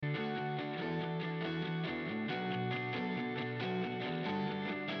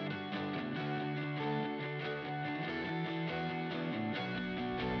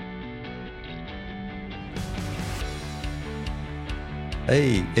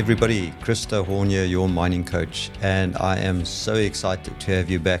Hey everybody, Christo here, your mining coach, and I am so excited to have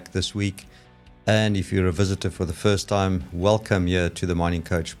you back this week. And if you're a visitor for the first time, welcome here to the Mining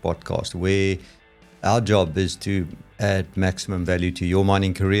Coach podcast, where our job is to add maximum value to your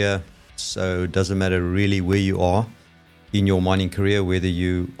mining career. So it doesn't matter really where you are in your mining career, whether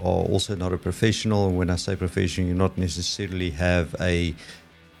you are also not a professional. When I say professional, you not necessarily have a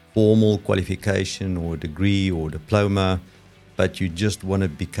formal qualification or degree or diploma, but you just want to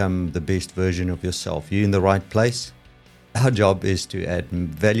become the best version of yourself. You're in the right place. Our job is to add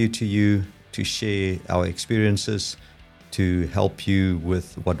value to you, to share our experiences, to help you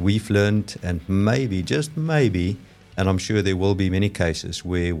with what we've learned, and maybe, just maybe, and I'm sure there will be many cases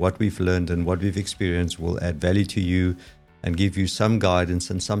where what we've learned and what we've experienced will add value to you and give you some guidance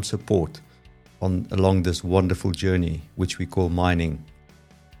and some support along this wonderful journey, which we call mining.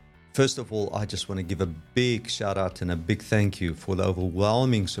 First of all, I just want to give a big shout out and a big thank you for the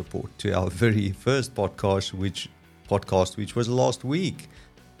overwhelming support to our very first podcast, which was last week.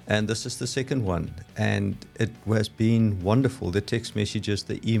 And this is the second one. And it has been wonderful. The text messages,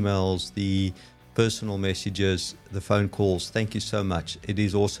 the emails, the personal messages, the phone calls. Thank you so much. It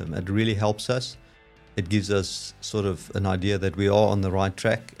is awesome. It really helps us. It gives us sort of an idea that we are on the right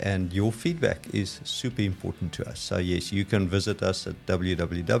track, and your feedback is super important to us. So yes, you can visit us at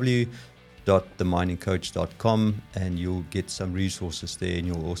www.theminingcoach.com and you'll get some resources there, and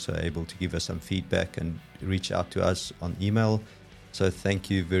you'll also able to give us some feedback and reach out to us on email. So thank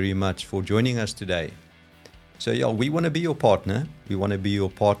you very much for joining us today. So yeah, we want to be your partner. We want to be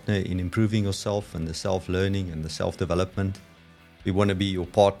your partner in improving yourself and the self-learning and the self-development. We want to be your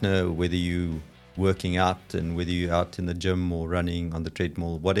partner whether you working out and whether you're out in the gym or running on the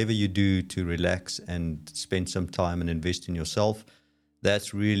treadmill, whatever you do to relax and spend some time and invest in yourself.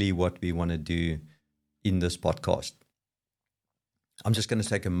 That's really what we want to do in this podcast. I'm just going to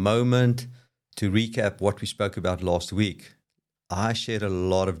take a moment to recap what we spoke about last week. I shared a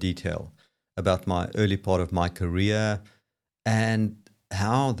lot of detail about my early part of my career and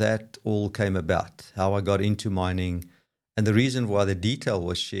how that all came about, how I got into mining. And the reason why the detail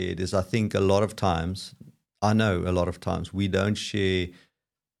was shared is I know a lot of times we don't share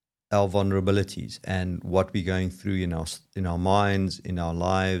our vulnerabilities and what we're going through in our minds, in our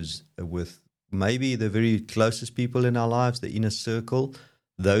lives, with maybe the very closest people in our lives, the inner circle.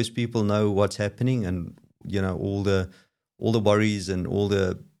 Those people know what's happening, and all the worries and all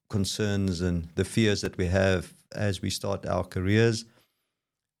the concerns and the fears that we have as we start our careers.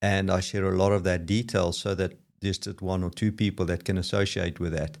 And I share a lot of that detail so that just one or two people that can associate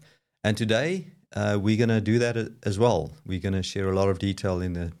with that. And today, we're going to do that as well. We're going to share a lot of detail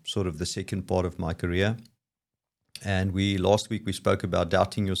in the sort of the second part of my career. And last week we spoke about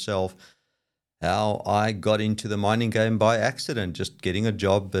doubting yourself, how I got into the mining game by accident, just getting a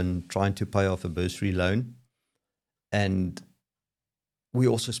job and trying to pay off a bursary loan. And we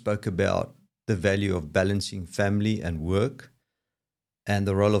also spoke about the value of balancing family and work, and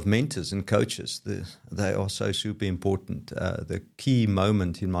the role of mentors and coaches. They are so super important. The key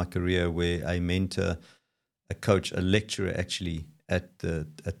moment in my career where a mentor, a coach, a lecturer actually at the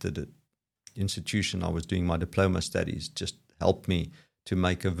institution I was doing my diploma studies just helped me to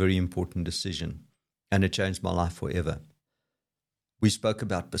make a very important decision, and it changed my life forever. We spoke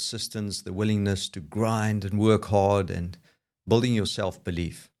about persistence, the willingness to grind and work hard, and building your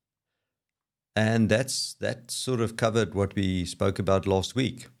self-belief. And that sort of covered what we spoke about last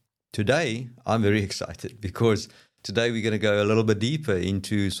week. Today, I'm very excited because today we're going to go a little bit deeper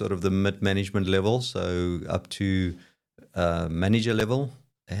into sort of the mid-management level, so up to manager level.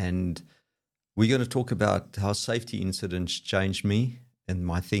 And we're going to talk about how safety incidents changed me and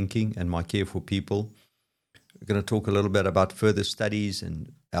my thinking and my care for people. We're going to talk a little bit about further studies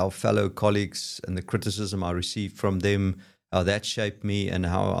and our fellow colleagues and the criticism I received from them, how that shaped me and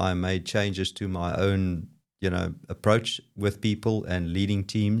how I made changes to my own, approach with people and leading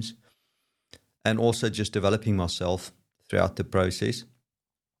teams, and also just developing myself throughout the process,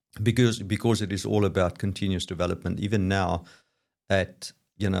 because it is all about continuous development. Even now,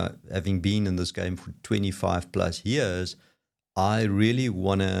 having been in this game for 25 plus years, I really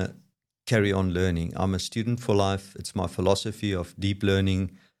want to carry on learning. I'm a student for life. It's my philosophy of deep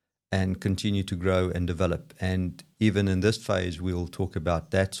learning and continue to grow and develop. And even in this phase, we'll talk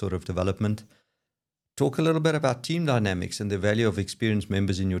about that sort of development. Talk a little bit about team dynamics and the value of experienced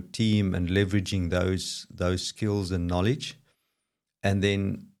members in your team and leveraging those skills and knowledge. And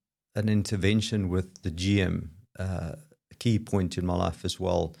then an intervention with the GM, a key point in my life as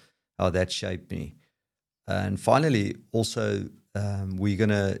well, how that shaped me. And finally, also, we're going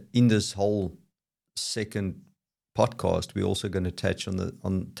to, in this whole second podcast, we're also going to touch on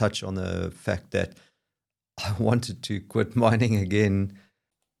the fact that I wanted to quit mining again.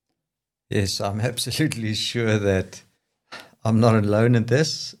 Yes, I'm absolutely sure that I'm not alone in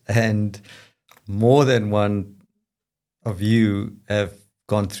this, and more than one of you have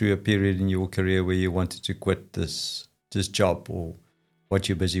gone through a period in your career where you wanted to quit this job or what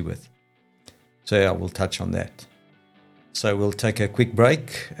you're busy with. So yeah, we'll touch on that. So we'll take a quick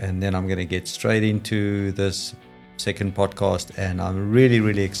break, and then I'm going to get straight into this second podcast, and I'm really,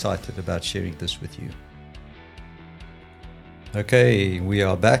 really excited about sharing this with you. Okay, we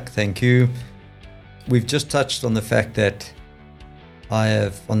are back. Thank you. We've just touched on the fact that I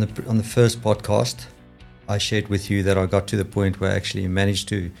have, on the first podcast, I shared with you that I got to the point where I actually managed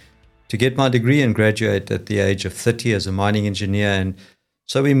to get my degree and graduate at the age of 30 as a mining engineer. And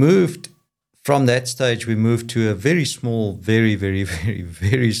so we moved from that stage, we moved to a very small, very, very, very,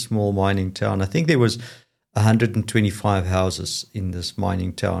 very small mining town. I think there was 125 houses in this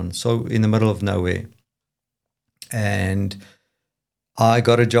mining town, so in the middle of nowhere. And I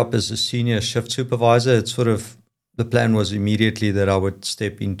got a job as a senior shift supervisor. It's sort of, the plan was immediately that I would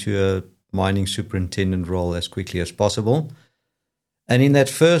step into a mining superintendent role as quickly as possible. And in that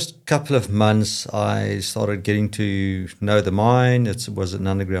first couple of months, I started getting to know the mine. It was an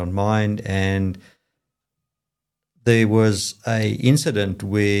underground mine, and there was an incident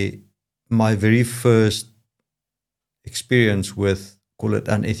where my very first experience with, call it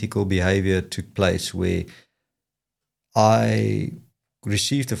unethical behavior, took place, where I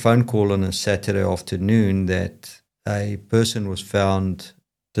received a phone call on a Saturday afternoon that a person was found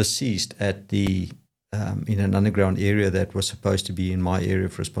deceased at in an underground area that was supposed to be in my area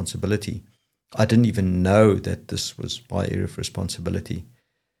of responsibility. I didn't even know that this was my area of responsibility.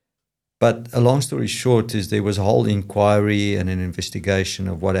 But a long story short is there was a whole inquiry and an investigation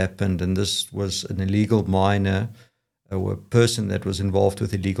of what happened, and this was an illegal miner or a person that was involved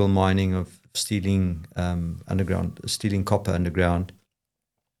with illegal mining of stealing copper underground.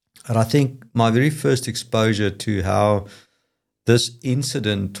 And I think my very first exposure to how this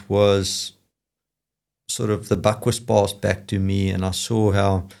incident was sort of, the buck was passed back to me, and I saw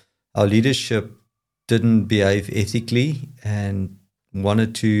how our leadership didn't behave ethically and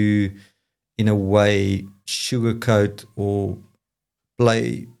wanted to, in a way, sugarcoat or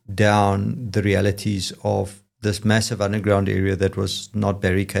play down the realities of this massive underground area that was not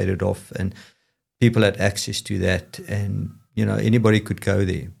barricaded off, and people had access to that, and anybody could go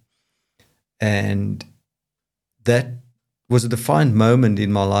there. And that was a defined moment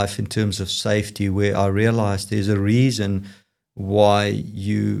in my life in terms of safety, where I realized there's a reason why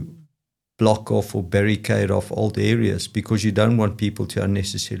you block off or barricade off old areas, because you don't want people to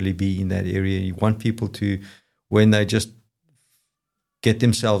unnecessarily be in that area. You want people to, when they just get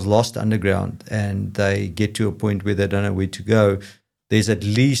themselves lost underground and they get to a point where they don't know where to go, there's at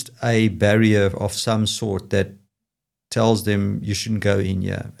least a barrier of some sort that tells them you shouldn't go in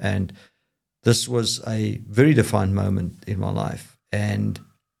here. And this was a very defined moment in my life. And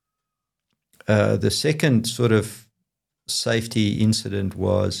the second sort of safety incident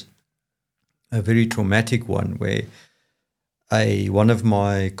was a very traumatic one, where one of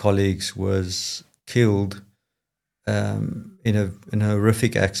my colleagues was killed in a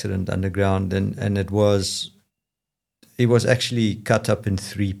horrific accident underground, and he was actually cut up in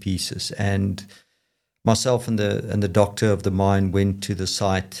 3 pieces. And myself and the doctor of the mine went to the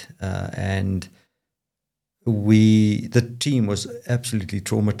site, and the team was absolutely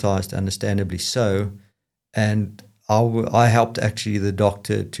traumatized, understandably so. And I helped actually the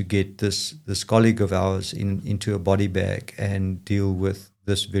doctor to get this colleague of ours into a body bag and deal with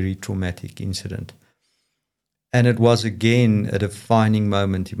this very traumatic incident. And it was again a defining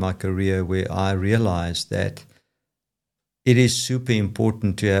moment in my career where I realized that it is super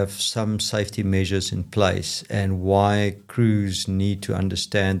important to have some safety measures in place, and why crews need to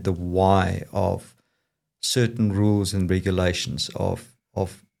understand the why of certain rules and regulations of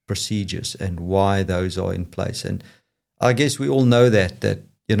procedures and why those are in place. And I guess we all know that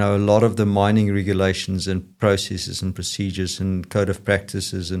a lot of the mining regulations and processes and procedures and code of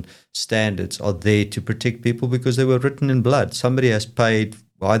practices and standards are there to protect people because they were written in blood. Somebody has paid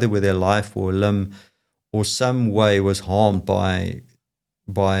either with their life or a limb, or some way was harmed by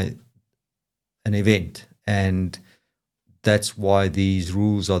an event. And that's why these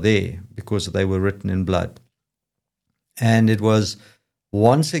rules are there, because they were written in blood. And it was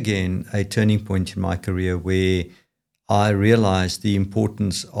once again a turning point in my career where I realized the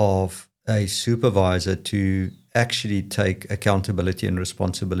importance of a supervisor to actually take accountability and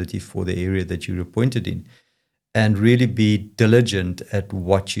responsibility for the area that you're appointed in. and really be diligent at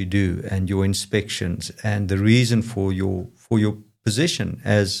what you do and your inspections and the reason for your position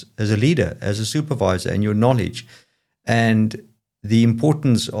as a leader, as a supervisor, and your knowledge, and the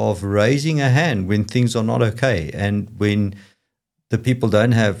importance of raising a hand when things are not okay, and when the people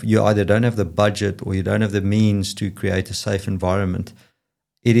you either don't have the budget or you don't have the means to create a safe environment.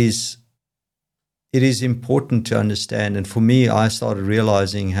 It is important to understand. And for me, I started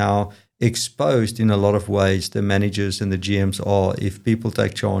realizing how exposed in a lot of ways the managers and the GMs are if people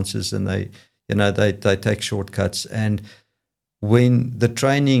take chances and they take shortcuts. And when the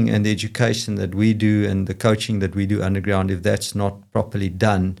training and the education that we do and the coaching that we do underground, if that's not properly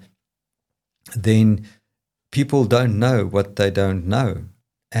done, then people don't know what they don't know.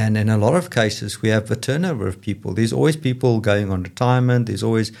 And in a lot of cases, we have a turnover of people. There's always people going on retirement. There's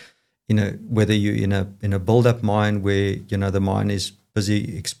always, whether you're in a build-up mine where, the mine is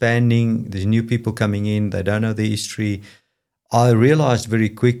busy expanding, there's new people coming in, they don't know the history. I realized very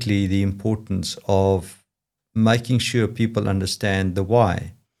quickly the importance of making sure people understand the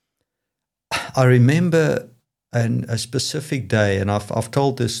why. I remember a specific day, and I've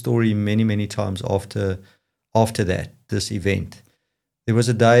told this story many, many times after this event. There was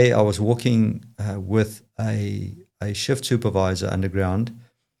a day I was walking with a shift supervisor underground,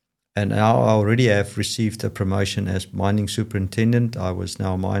 and now I already have received a promotion as mining superintendent. I was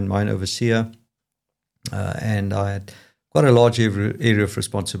now mine overseer, and I had quite a large area of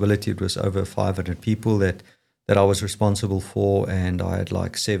responsibility. It was over 500 people that I was responsible for, and I had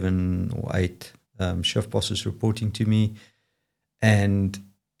like 7 or 8 shift bosses reporting to me. And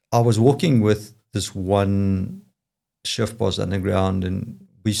I was walking with this one shift boss underground, and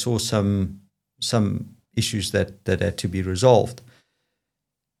we saw some issues that had to be resolved.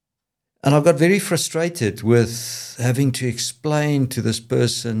 And I got very frustrated with having to explain to this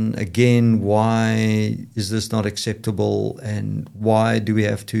person again, why is this not acceptable, and why do we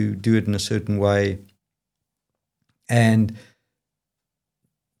have to do it in a certain way? And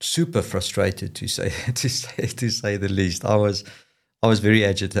super frustrated, to say the least. I was very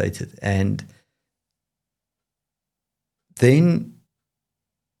agitated. And then,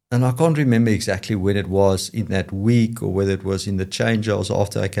 and I can't remember exactly when it was in that week, or whether it was in the changeovers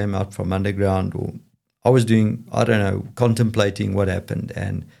after I came out from underground, or I was doing, I don't know, contemplating what happened.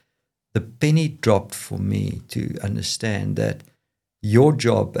 And the penny dropped for me to understand that your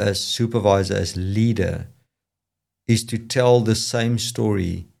job as supervisor, as leader, is to tell the same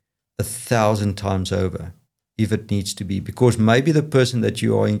story 1,000 times over, if it needs to be. Because maybe the person that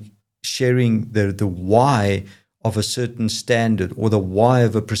you are sharing the why of a certain standard, or the why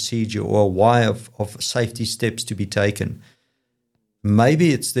of a procedure, or a why of safety steps to be taken,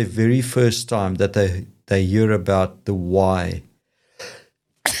 maybe it's the very first time that they hear about the why.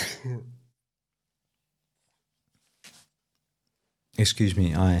 Excuse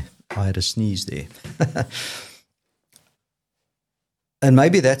me, I had a sneeze there. And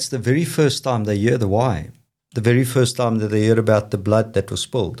maybe that's the very first time they hear the why, the very first time that they hear about the blood that was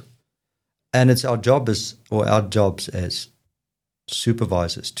spilled. And it's our jobs as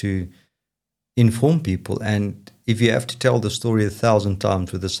supervisors to inform people. And if you have to tell the story 1,000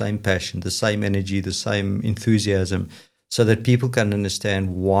 times with the same passion, the same energy, the same enthusiasm, so that people can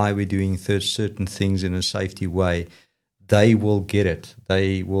understand why we're doing certain things in a safety way, they will get it.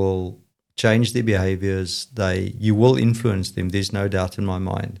 They will change their behaviors. You will influence them. There's no doubt in my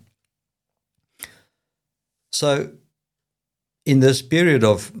mind. So in this period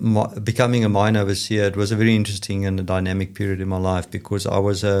of becoming a mine overseer, it was a very interesting and a dynamic period in my life, because I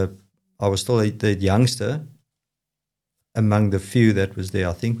was still the youngster among the few that was there.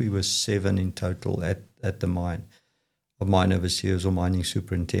 I think we were 7 in total at the mine, of mine overseers or mining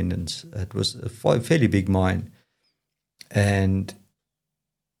superintendents. It was a fairly big mine. And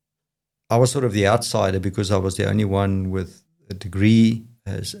I was sort of the outsider, because I was the only one with a degree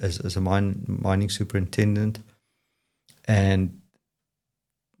as a mining superintendent. And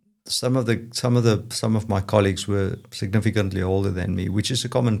some of my colleagues were significantly older than me, which is a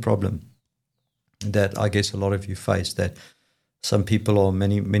common problem that I guess a lot of you face, that some people are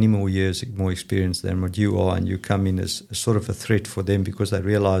many more years more experienced than what you are, and you come in as sort of a threat for them, because they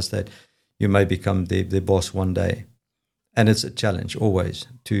realize that you may become their boss one day. And it's a challenge always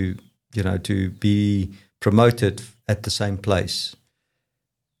to be promoted at the same place.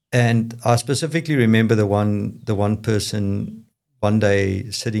 And I specifically remember the one person one day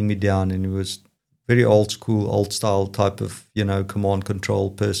sitting me down, and he was very old school, old style type of, command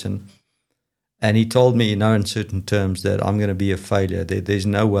control person. And he told me, in certain terms, that I'm going to be a failure. There's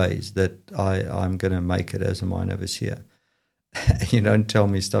no ways that I'm going to make it as a mine overseer. You don't tell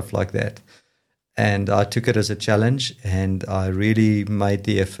me stuff like that. And I took it as a challenge, and I really made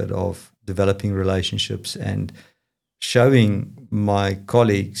the effort of developing relationships and showing my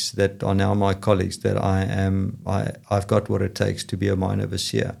colleagues that are now my colleagues that I've got what it takes to be a mine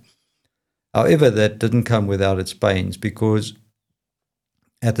overseer. However, that didn't come without its pains, because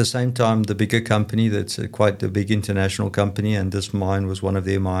at the same time, the bigger company, that's quite a big international company, and this mine was one of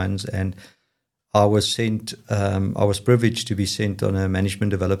their mines, and I was privileged to be sent on a management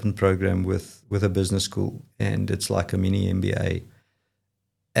development program with a business school, and it's like a mini MBA.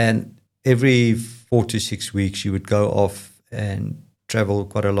 And every 4 to 6 weeks, you would go off and travel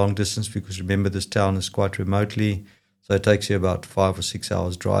quite a long distance, because remember, this town is quite remotely. So it takes you about 5 or 6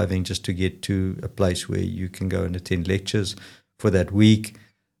 hours driving just to get to a place where you can go and attend lectures for that week.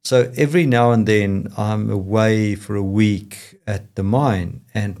 So every now and then I'm away for a week at the mine,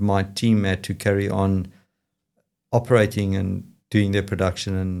 and my team had to carry on operating and doing their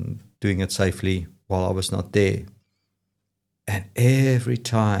production and doing it safely while I was not there. And every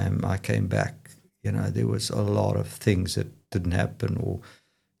time I came back, there was a lot of things that didn't happen, or,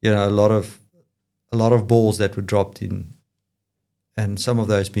 a lot of balls that were dropped in, and some of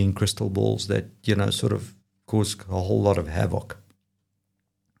those being crystal balls that, sort of caused a whole lot of havoc.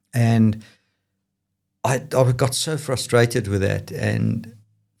 And I got so frustrated with that. And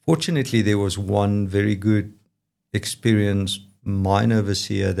fortunately, there was one very good, experienced mine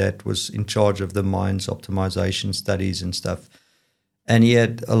overseer that was in charge of the mine's optimization studies and stuff. And he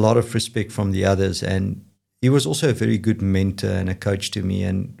had a lot of respect from the others. And he was also a very good mentor and a coach to me.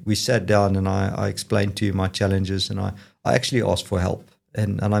 And we sat down, and I explained to him my challenges, and I actually asked for help.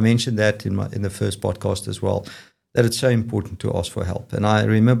 And I mentioned that in the first podcast as well, that it's so important to ask for help. And I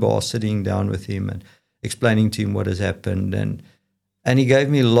remember sitting down with him and explaining to him what has happened. And he gave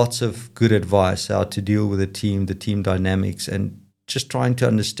me lots of good advice how to deal with the team dynamics, and just trying to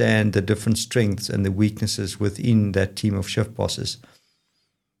understand the different strengths and the weaknesses within that team of shift bosses.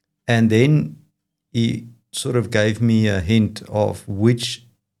 And then he sort of gave me a hint of which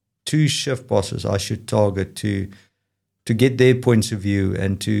 2 shift bosses I should target to get their points of view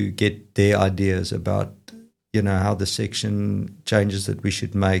and to get their ideas about, how the section changes that we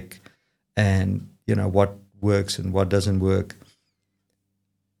should make, and, what works and what doesn't work.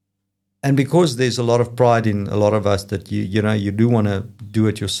 And because there's a lot of pride in a lot of us that you do want to do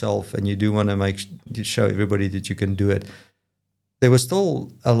it yourself, and you do want to show everybody that you can do it, there was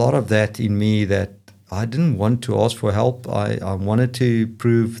still a lot of that in me that I didn't want to ask for help. I wanted to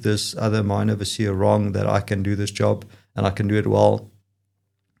prove this other mine overseer wrong, that I can do this job and I can do it well.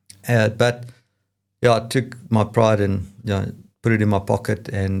 But I took my pride and put it in my pocket,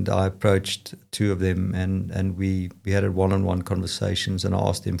 and I approached 2 of them, and we had a one-on-one conversations, and I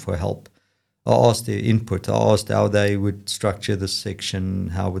asked them for help. I asked their input. I asked how they would structure this section,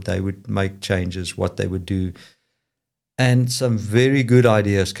 how they would make changes, what they would do. And some very good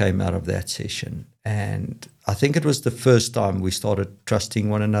ideas came out of that session. And I think it was the first time we started trusting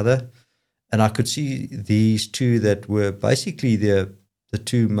one another. And I could see these 2 that were basically the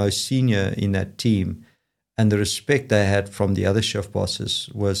 2 most senior in that team, and the respect they had from the other shift bosses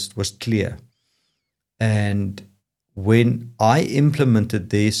was clear. And when I implemented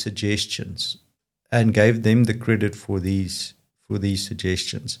their suggestions and gave them the credit for these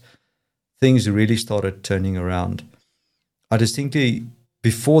suggestions, things really started turning around. I distinctly,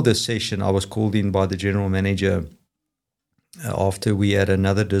 before the session, I was called in by the general manager after we had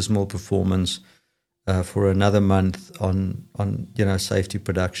another dismal performance for another month on safety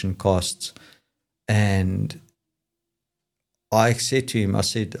production costs. And I said to him, I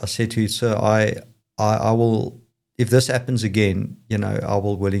said to you, sir, I will, if this happens again, I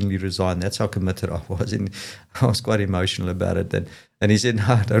will willingly resign. That's how committed I was. And I was quite emotional about it. And he said, no,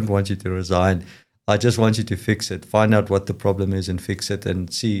 I don't want you to resign. I just want you to fix it. Find out what the problem is and fix it,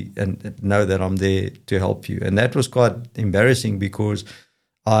 and see and know that I'm there to help you. And that was quite embarrassing, because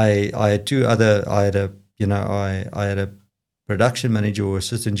I had a production manager or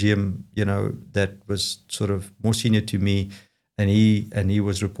assistant GM, that was sort of more senior to me, and he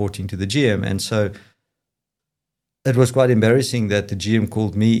was reporting to the GM. And so it was quite embarrassing that the GM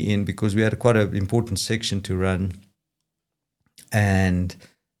called me in, because we had quite an important section to run. And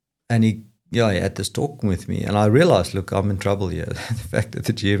he had this talk with me, and I realized, look, I'm in trouble here. The fact that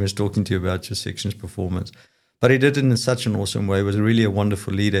the GM is talking to you about your section's performance. But he did it in such an awesome way. He was really a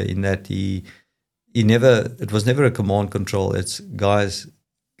wonderful leader in that it was never a command control. It's, guys,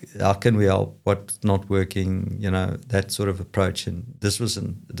 how can we help? What's not working? That sort of approach. And this was a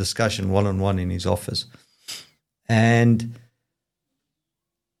discussion one-on-one in his office. And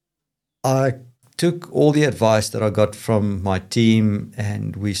I took all the advice that I got from my team,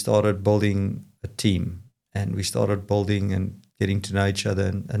 and we started building a team, and we started building and getting to know each other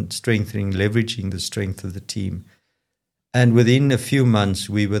and strengthening, leveraging the strength of the team. And within a few months,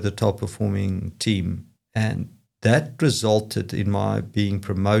 we were the top performing team. And that resulted in my being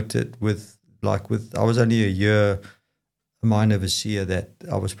promoted I was only a year a mine overseer that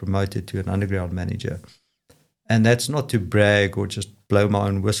I was promoted to an underground manager. And that's not to brag or just blow my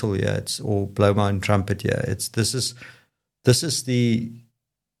own whistle here, or blow my own trumpet here. This is the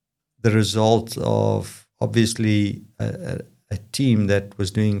result of obviously a team that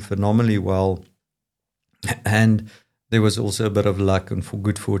was doing phenomenally well, and there was also a bit of luck and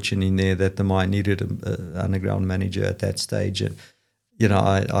good fortune in there that the mine needed an underground manager at that stage. And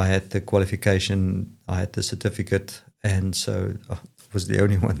I had the qualification, I had the certificate, and so I was the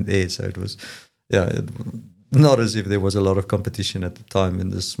only one there. So it was, not as if there was a lot of competition at the time in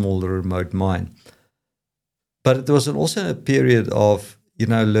this smaller remote mine. But it was also a period of,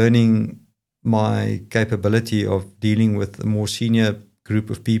 learning my capability of dealing with a more senior group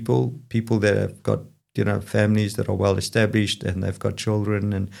of people that have got, families that are well established, and they've got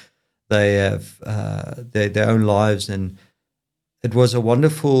children, and they have their own lives. And it was a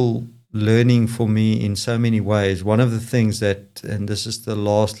wonderful learning for me in so many ways. One of the things that, and this is the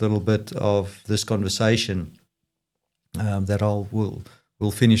last little bit of this conversation that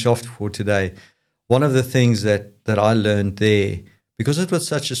we'll finish off for today. One of the things that I learned there, because it was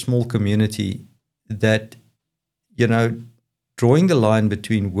such a small community, that, drawing the line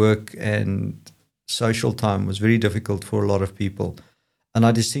between work and social time was very difficult for a lot of people. And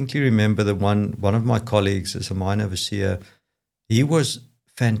I distinctly remember that one of my colleagues as a mine overseer, he was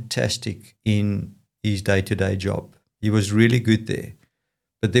fantastic in his day-to-day job. He was really good there.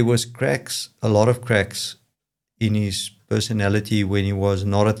 But there was a lot of cracks in his personality when he was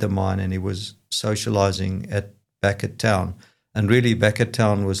not at the mine and he was socializing back at town. And really back at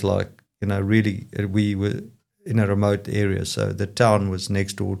town was like, really we were in a remote area. So the town was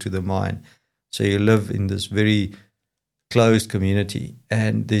next door to the mine. So you live in this very closed community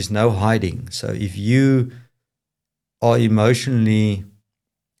and there's no hiding. So if you are emotionally,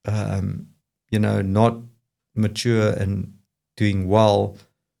 not mature and doing well,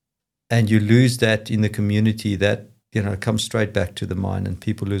 and you lose that in the community, that, comes straight back to the mine, and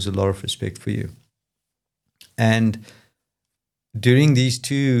people lose a lot of respect for you. And during these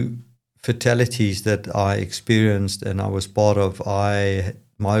two fatalities that I experienced and I was part of,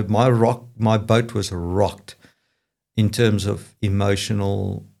 my boat was rocked in terms of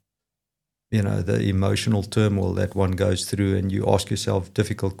emotional, the emotional turmoil that one goes through, and you ask yourself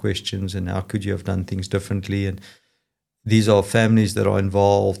difficult questions and how could you have done things differently? And these are families that are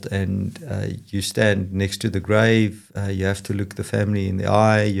involved, and you stand next to the grave. You have to look the family in the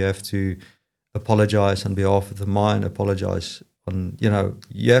eye. You have to apologize on behalf of the mine, apologize on,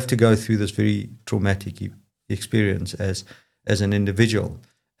 you have to go through this very traumatic experience as an individual.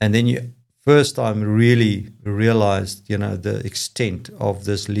 And then you first time really realized, the extent of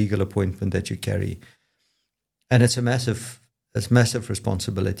this legal appointment that you carry. And it's massive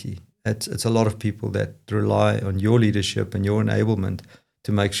responsibility. It's a lot of people that rely on your leadership and your enablement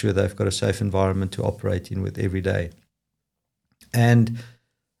to make sure they've got a safe environment to operate in with every day. And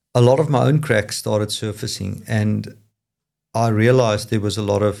a lot of my own cracks started surfacing, and I realized there was a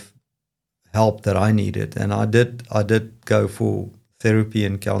lot of help that I needed. And I did go for therapy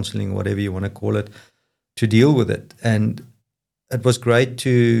and counseling, whatever you want to call it, to deal with it. And it was great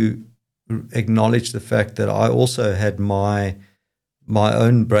to acknowledge the fact that I also had my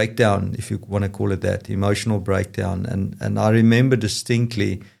own breakdown, if you want to call it that, emotional breakdown. And I remember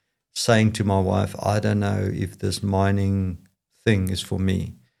distinctly saying to my wife, I don't know if this mining thing is for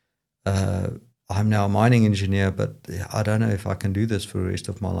me. I'm now a mining engineer, but I don't know if I can do this for the rest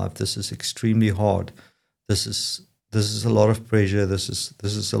of my life. This is extremely hard. This is a lot of pressure. This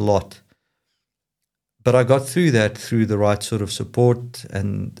is a lot. But I got through that through the right sort of support,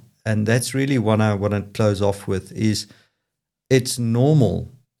 and that's really what I want to close off with is it's normal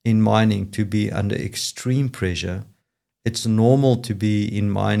in mining to be under extreme pressure. It's normal to be in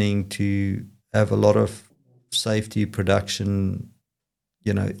mining to have a lot of safety, production,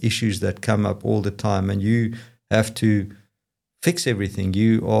 issues that come up all the time, and you have to fix everything.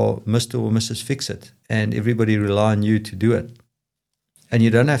 You are Mr. or Mrs. Fix-It, and everybody rely on you to do it. And you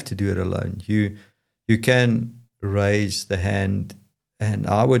don't have to do it alone. You can raise the hand, and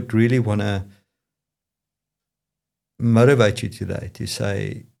I would really want to motivate you today to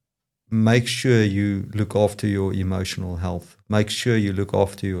say, make sure you look after your emotional health. Make sure you look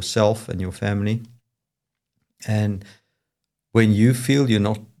after yourself and your family. And when you feel you're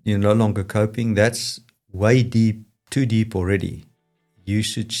no longer coping, that's way too deep already. you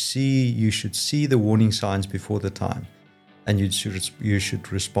should see the warning signs before the time, and you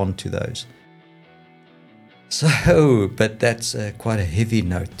should respond to those. So, but that's quite a heavy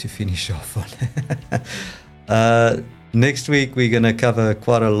note to finish off on. Next week, we're going to cover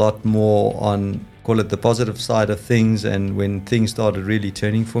quite a lot more on, call it the positive side of things, and when things started really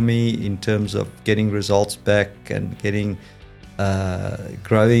turning for me in terms of getting results back and getting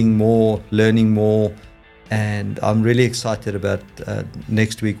growing more, learning more. And I'm really excited about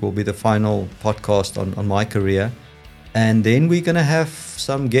next week will be the final podcast on my career. And then we're going to have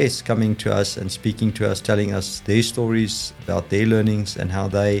some guests coming to us and speaking to us, telling us their stories about their learnings and how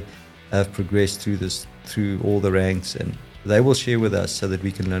they have progressed through all the ranks, and they will share with us so that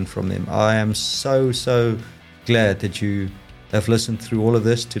we can learn from them. I am so glad that you have listened through all of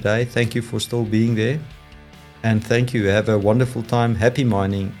this today. Thank you for still being there. And thank you. Have a wonderful time. Happy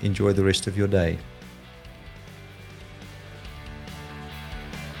mining. Enjoy the rest of your day.